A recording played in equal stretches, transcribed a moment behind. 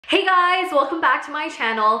Hey guys, welcome back to my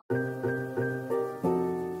channel.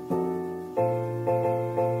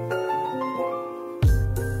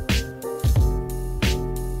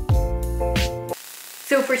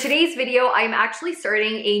 So for today's video, I'm actually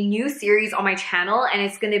starting a new series on my channel, and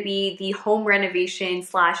it's gonna be the home renovation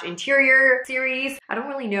 / interior series. I don't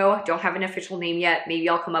really know, don't have an official name yet. Maybe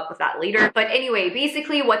I'll come up with that later. But anyway,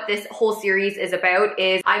 basically what this whole series is about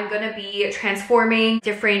is I'm gonna be transforming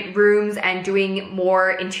different rooms and doing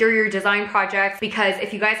more interior design projects, because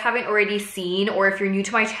if you guys haven't already seen, or if you're new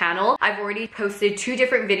to my channel, I've already posted 2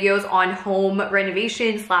 different videos on home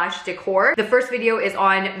renovation / decor. The first video is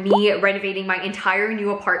on me renovating my entire new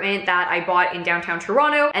apartment that I bought in downtown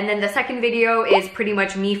Toronto, and then the second video is pretty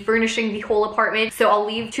much me furnishing the whole apartment. So I'll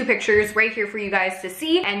leave 2 pictures right here for you guys to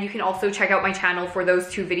see, and you can also check out my channel for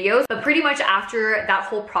those 2 videos. But pretty much after that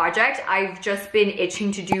whole project, I've just been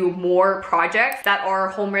itching to do more projects that are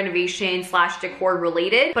home renovation / decor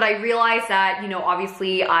related. But I realized that, you know,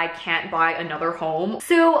 obviously I can't buy another home,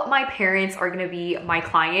 so my parents are gonna be my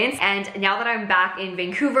clients. And now that I'm back in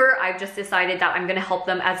Vancouver, I've just decided that I'm gonna help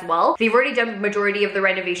them as well. They've already done the majority of the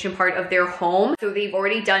renovation part of their home, so they've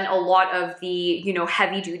already done a lot of the, you know,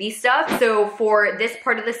 heavy duty stuff. So for this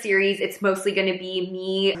part of the series, it's mostly going to be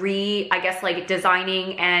me I guess like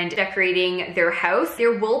designing and decorating their house.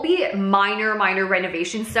 There will be minor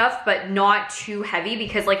renovation stuff, but not too heavy,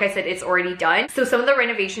 because like I said, it's already done. So some of the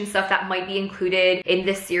renovation stuff that might be included in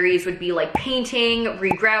this series would be like painting,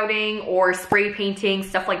 regrouting, or spray painting,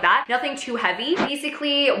 stuff like that. Nothing too heavy.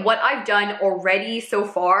 Basically, what I've done already so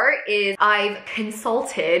far is I've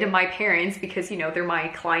consulted my parents, because, you know, they're my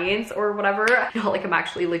clients or whatever. Not like I'm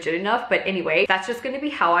actually legit enough, but anyway, that's just going to be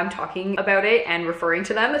how I'm talking about it and referring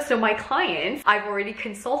to them. So my clients, I've already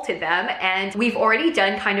consulted them, and we've already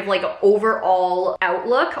done kind of like an overall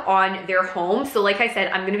outlook on their home. So like I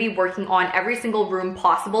said, I'm going to be working on every single room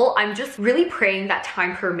possible. I'm just really praying that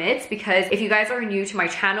time permits, because if you guys are new to my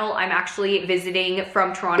channel, I'm actually visiting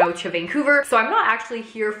from Toronto to Vancouver, so I'm not actually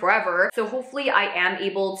here forever. So hopefully I am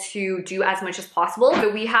able to do as much as possible. So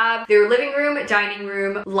we have their living room, dining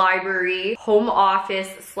room, library, home office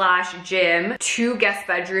 / gym, 2 guest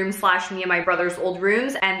bedrooms / me and my brother's old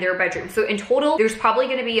rooms, and their bedroom. So in total, there's probably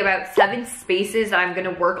going to be about 7 spaces that I'm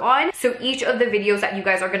going to work on. So each of the videos that you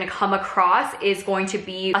guys are going to come across is going to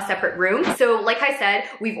be a separate room. So like I said,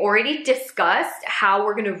 we've already discussed how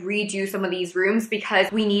we're going to redo some of these rooms,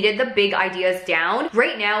 because we needed the big ideas down.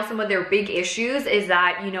 Right now, some of their big issues is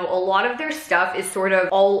that, you know, a lot of their stuff is sort of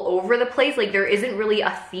all over the place. Like there isn't really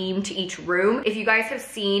a theme to each room. If you guys have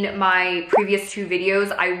seen my previous 2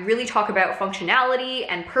 videos, I really talk about functionality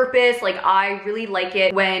and purpose. Like I really like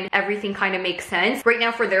it when everything kind of makes sense. Right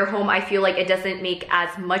now for their home, I feel like it doesn't make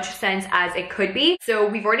as much sense as it could be. So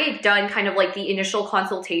we've already done kind of like the initial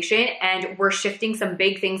consultation, and we're shifting some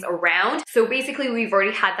big things around. So basically we've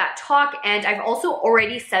already had that talk, and I've also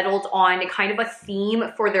already settled on kind of a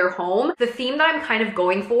theme for their home. The theme that I'm kind of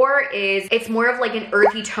going for is, it's more of like an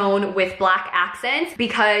earthy tone with black accents,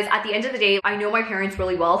 because at the end of the day, I know my parents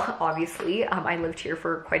really well. Obviously, I lived here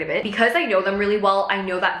for quite a bit. Because I know them really well, I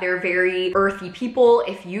know that they're very earthy people.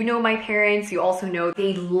 If you know my parents, you also know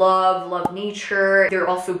they love nature. They're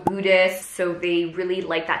also Buddhists, so they really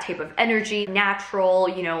like that type of energy, natural,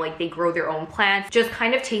 you know, like they grow their own plants. Just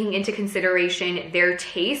kind of taking into consideration their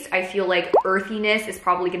taste, I feel like earthiness is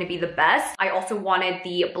probably going to be the best. I also wanted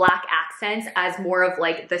the black accents as more of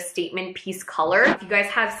like the statement piece color. If you guys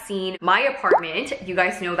have seen my apartment, you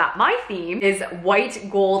guys know that my theme is white,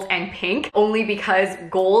 gold, and pink, only because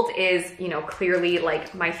gold is, you know, clearly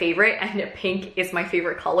like my favorite, and pink is my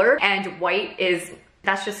favorite color, and white is,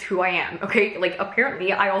 that's just who I am, okay? Like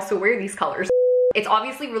apparently I also wear these colors. It's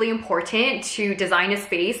obviously really important to design a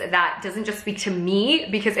space that doesn't just speak to me,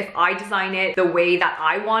 because if I design it the way that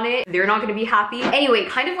I want it, they're not gonna be happy. Anyway,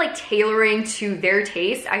 kind of like tailoring to their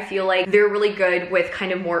taste, I feel like they're really good with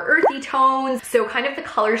kind of more earthy tones. So kind of the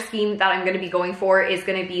color scheme that I'm gonna be going for is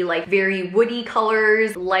gonna be like very woody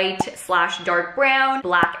colors, light / dark brown,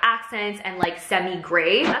 black accents, and like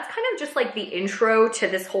semi-gray. That's kind of just like the intro to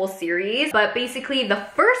this whole series. But basically the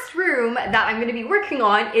first room that I'm gonna be working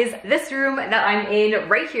on is this room that I'm in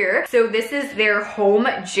right here. So this is their home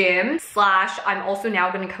gym / I'm also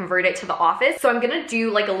now going to convert it to the office. So I'm going to do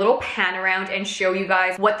like a little pan around and show you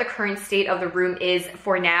guys what the current state of the room is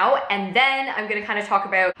for now, and then I'm going to kind of talk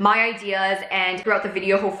about my ideas, and throughout the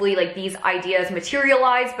video hopefully like these ideas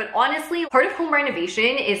materialize. But honestly, part of home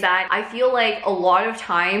renovation is that I feel like a lot of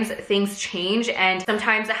times things change, and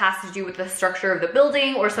sometimes it has to do with the structure of the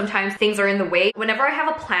building, or sometimes things are in the way. Whenever I have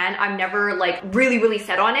a plan, I'm never like really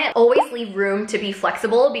set on it. Always leave room to be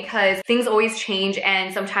flexible because things always change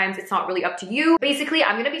and sometimes it's not really up to you. Basically,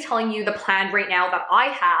 I'm gonna be telling you the plan right now that I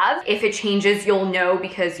have. If it changes, you'll know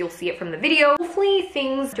because you'll see it from the video. Hopefully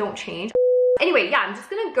things don't change. Anyway, yeah, I'm just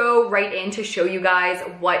gonna go right in to show you guys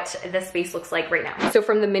what the space looks like right now. So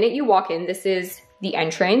from the minute you walk in, this is the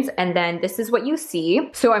entrance, and then this is what you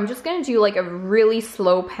see. So I'm just gonna do like a really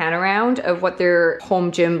slow pan around of what their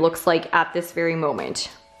home gym looks like at this very moment.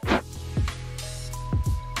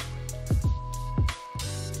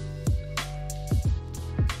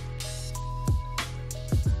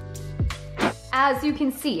 As you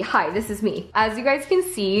can see, hi, this is me. As you guys can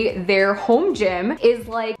see, their home gym is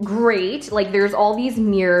like great. Like there's all these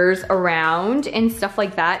mirrors around and stuff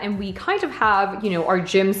like that. And we kind of have, you know, our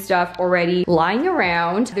gym stuff already lying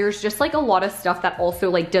around. There's just like a lot of stuff that also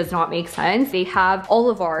like does not make sense. They have all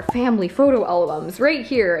of our family photo albums right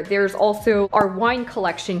here. There's also our wine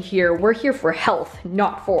collection here. We're here for health,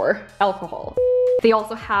 not for alcohol. They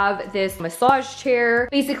also have this massage chair.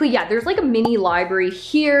 Basically, yeah, there's like a mini library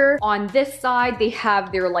here. On this side, they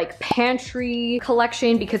have their like pantry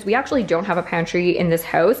collection because we actually don't have a pantry in this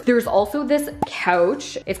house. There's also this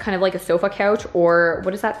couch. It's kind of like a sofa couch, or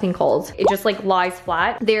what is that thing called? It just like lies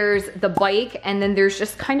flat. There's the bike, and then there's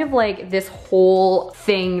just kind of like this whole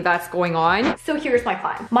thing that's going on. So here's my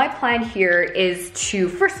plan. My plan here is to,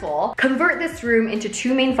 first of all, convert this room into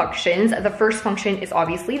two main functions. The first function is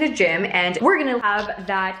obviously the gym, and we're gonna have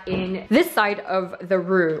that in this side of the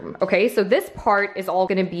room. Okay, so this part is all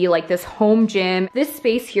gonna be like this home gym. This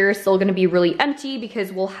space here is still gonna be really empty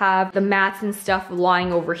because we'll have the mats and stuff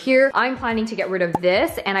lying over here. I'm planning to get rid of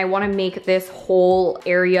this, and I wanna make this whole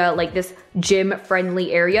area like this gym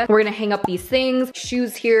friendly area. We're gonna hang up these things,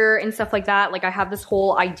 shoes here and stuff like that. Like I have this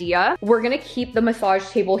whole idea. We're gonna keep the massage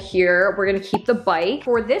table here. We're gonna keep the bike.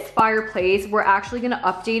 For this fireplace, we're actually gonna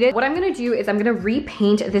update it. What I'm gonna do is I'm gonna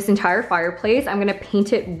repaint this entire fireplace. I'm gonna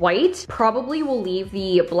paint it white. Probably will leave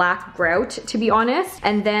the black grout, to be honest.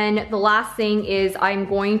 And then the last thing is I'm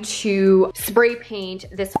going to spray paint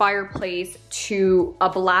this fireplace to a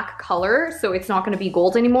black color, so it's not gonna be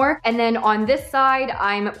gold anymore. And then on this side,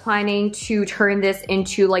 I'm planning to turn this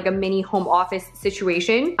into like a mini home office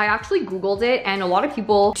situation. I actually Googled it, and a lot of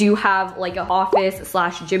people do have like an office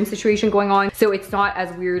slash gym situation going on, so it's not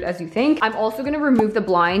as weird as you think. I'm also gonna remove the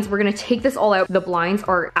blinds. We're gonna take this all out. The blinds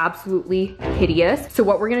are absolutely hideous. So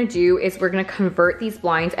what we're gonna do is we're gonna convert these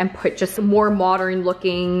blinds and put just some more modern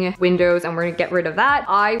looking windows, and we're gonna get rid of that.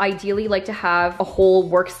 I ideally like to have a whole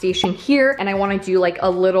workstation here, and I wanna do like a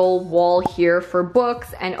little wall here for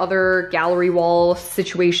books and other gallery wall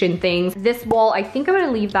situation things. This wall, I think I'm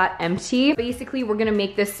gonna leave that empty. Basically, we're gonna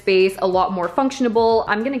make this space a lot more functionable.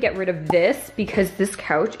 I'm gonna get rid of this because this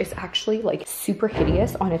couch is actually like super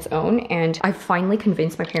hideous on its own, and I finally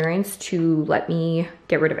convinced my parents to let me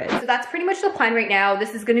get rid of it. So that's pretty much the plan right now.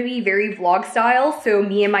 This is gonna be very vlog style, so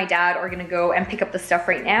me and my dad are gonna go and pick up the stuff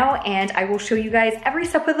right now, and I will show you guys every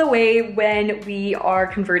step of the way when we are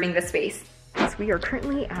converting the space. So we are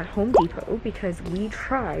currently at Home Depot because we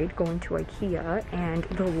tried going to IKEA and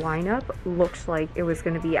the lineup looked like it was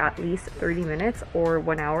going to be at least 30 minutes or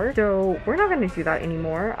 1 hour. So we're not going to do that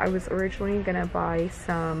anymore. I was originally going to buy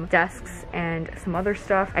some desks and some other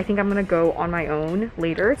stuff. I think I'm going to go on my own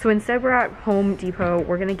later. So instead we're at Home Depot.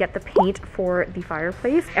 We're going to get the paint for the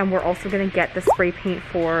fireplace, and we're also going to get the spray paint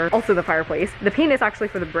for also the fireplace. The paint is actually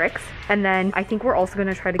for the bricks. And then I think we're also going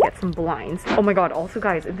to try to get some blinds. Oh my god, also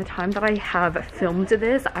guys, in the time that I have filmed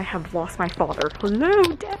this, I have lost my father. Hello,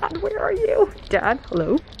 Dad, where are you? Dad,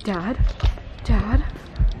 hello? Dad? Dad?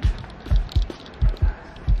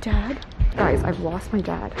 Dad? Guys, I've lost my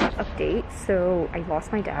dad. Update, so I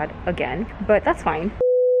lost my dad again, but that's fine.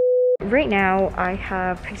 Right now, I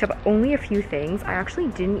have picked up only a few things. I actually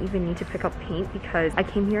didn't even need to pick up paint because I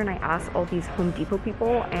came here and I asked all these Home Depot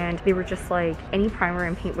people, and they were just like, any primer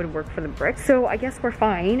and paint would work for the bricks. So I guess we're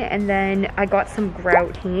fine. And then I got some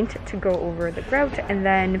grout paint to go over the grout, and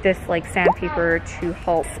then this like sandpaper to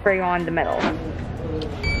help spray on the metal.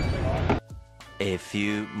 A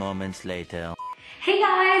few moments later. Hey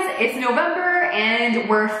guys, it's November and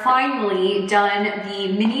we're finally done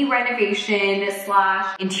the mini renovation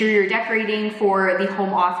slash interior decorating for the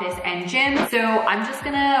home office and gym. So I'm just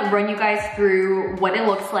gonna run you guys through what it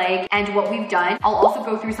looks like and what we've done. I'll also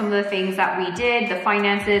go through some of the things that we did, the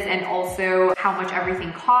finances, and also how much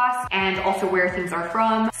everything costs, and also where things are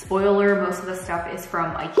from. Spoiler, most of the stuff is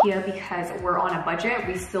from IKEA because we're on a budget.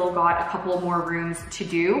 We still got a couple more rooms to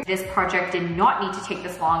do. This project did not need to take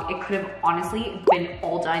this long. It could have honestly been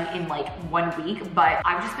all done in like 1 week, but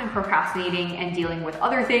I've just been procrastinating and dealing with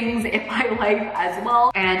other things in my life as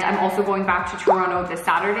well. And I'm also going back to Toronto this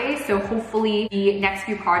Saturday. So hopefully the next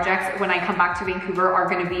few projects when I come back to Vancouver are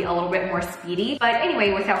gonna be a little bit more speedy. But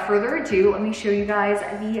anyway, without further ado, let me show you guys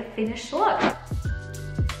the finished look.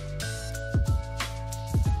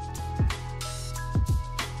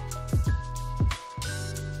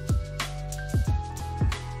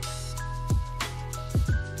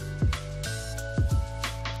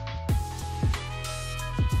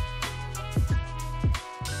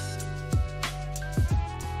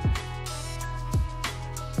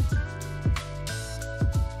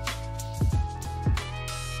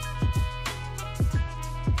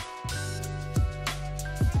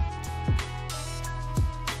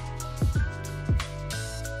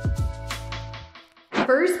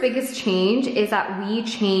 First biggest change is that we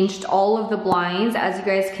changed all of the blinds. As you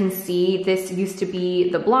guys can see, this used to be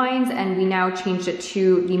the blinds and we now changed it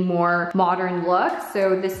to the more modern look.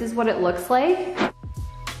 So this is what it looks like.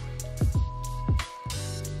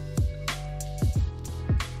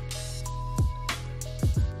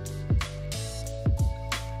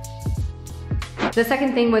 The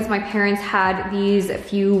second thing was my parents had these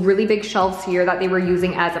few really big shelves here that they were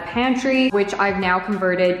using as a pantry, which I've now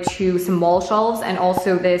converted to some wall shelves and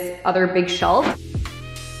also this other big shelf.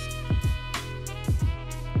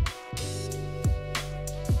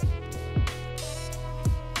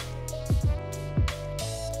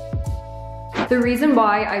 The reason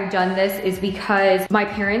why I've done this is because my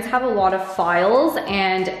parents have a lot of files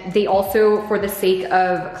and they also, for the sake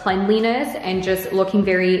of cleanliness and just looking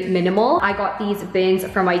very minimal, I got these bins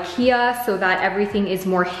from IKEA so that everything is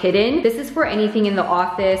more hidden. This is for anything in the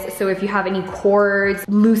office. So if you have any cords,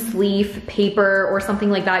 loose leaf paper or something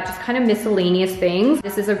like that, just kind of miscellaneous things,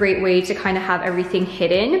 this is a great way to kind of have everything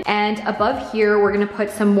hidden. And above here, we're gonna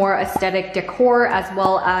put some more aesthetic decor as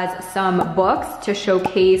well as some books to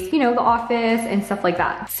showcase, you know, the office and stuff like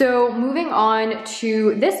that. So moving on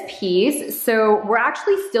to this piece. So we're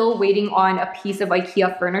actually still waiting on a piece of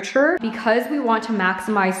IKEA furniture because we want to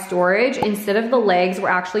maximize storage. Instead of the legs, we're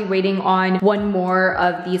actually waiting on one more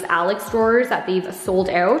of these Alex drawers that they've sold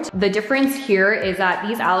out. The difference here is that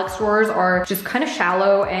these Alex drawers are just kind of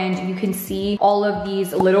shallow and you can see all of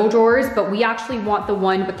these little drawers, but we actually want the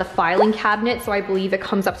one with the filing cabinet. So I believe it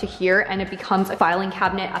comes up to here and it becomes a filing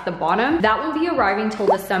cabinet at the bottom. That won't be arriving till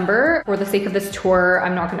December. For the sake of this tour,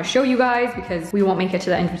 I'm not gonna show you guys because we won't make it to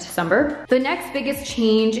the end of December. The next biggest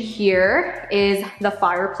change here is the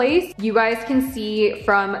fireplace. You guys can see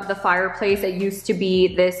from the fireplace, it used to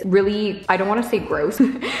be this really, I don't wanna say gross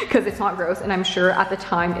because it's not gross and I'm sure at the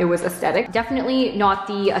time it was aesthetic. Definitely not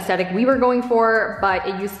the aesthetic we were going for, but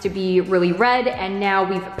it used to be really red and now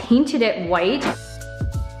we've painted it white.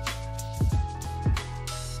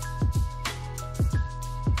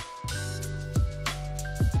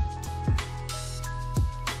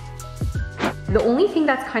 The only thing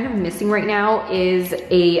that's kind of missing right now is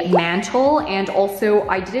a mantle, and also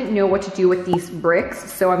I didn't know what to do with these bricks,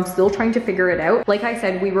 so I'm still trying to figure it out. Like I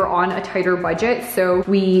said, we were on a tighter budget, so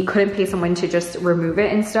we couldn't pay someone to just remove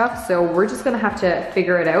it and stuff, so we're just gonna have to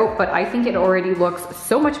figure it out, but I think it already looks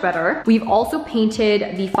so much better. We've also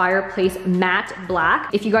painted the fireplace matte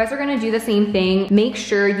black. If you guys are gonna do the same thing, make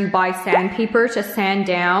sure you buy sandpaper to sand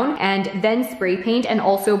down and then spray paint, and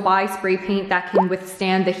also buy spray paint that can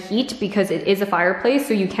withstand the heat because it is a fireplace,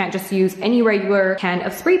 so you can't just use any regular can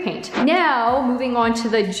of spray paint. Now, moving on to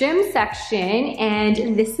the gym section,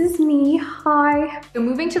 and this is me, hi. So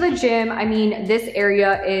moving to the gym, I mean, this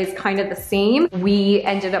area is kind of the same. We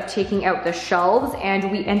ended up taking out the shelves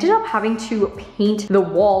and we ended up having to paint the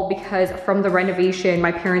wall because from the renovation,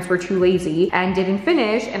 my parents were too lazy and didn't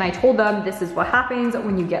finish, and I told them this is what happens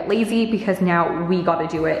when you get lazy because now we gotta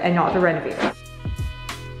do it and not the renovator.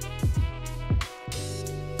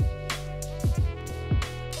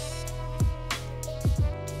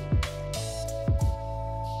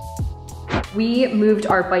 We moved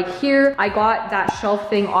our bike here. I got that shelf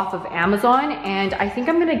thing off of Amazon and I think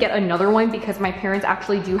I'm gonna get another one because my parents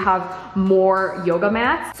actually do have more yoga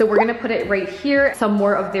mats. So we're gonna put it right here, some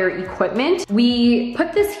more of their equipment. We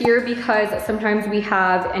put this here because sometimes we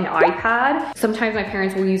have an iPad. Sometimes my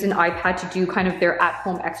parents will use an iPad to do kind of their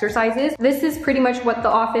at-home exercises. This is pretty much what the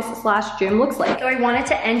office slash gym looks like. So I wanted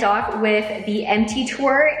to end off with the empty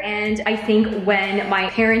tour, and I think when my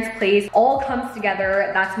parents' place all comes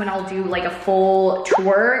together, that's when I'll do like a full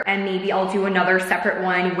tour, and maybe I'll do another separate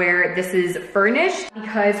one where this is furnished,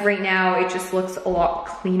 because right now it just looks a lot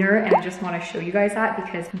cleaner, and I just want to show you guys that,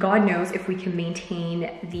 because God knows if we can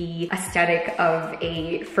maintain the aesthetic of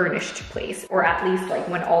a furnished place, or at least like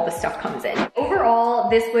when all the stuff comes in. Overall,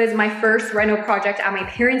 this was my first reno project at my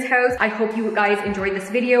parents' house. I hope you guys enjoyed this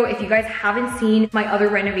video. If you guys haven't seen my other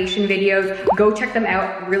renovation videos, go check them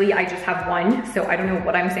out. Really, I just have one, so I don't know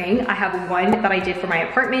what I'm saying. I have one that I did for my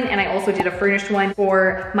apartment, and I also did a furnished one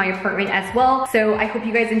for my apartment as well. So I hope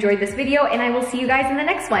you guys enjoyed this video, and I will see you guys in the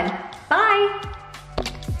next one. Bye!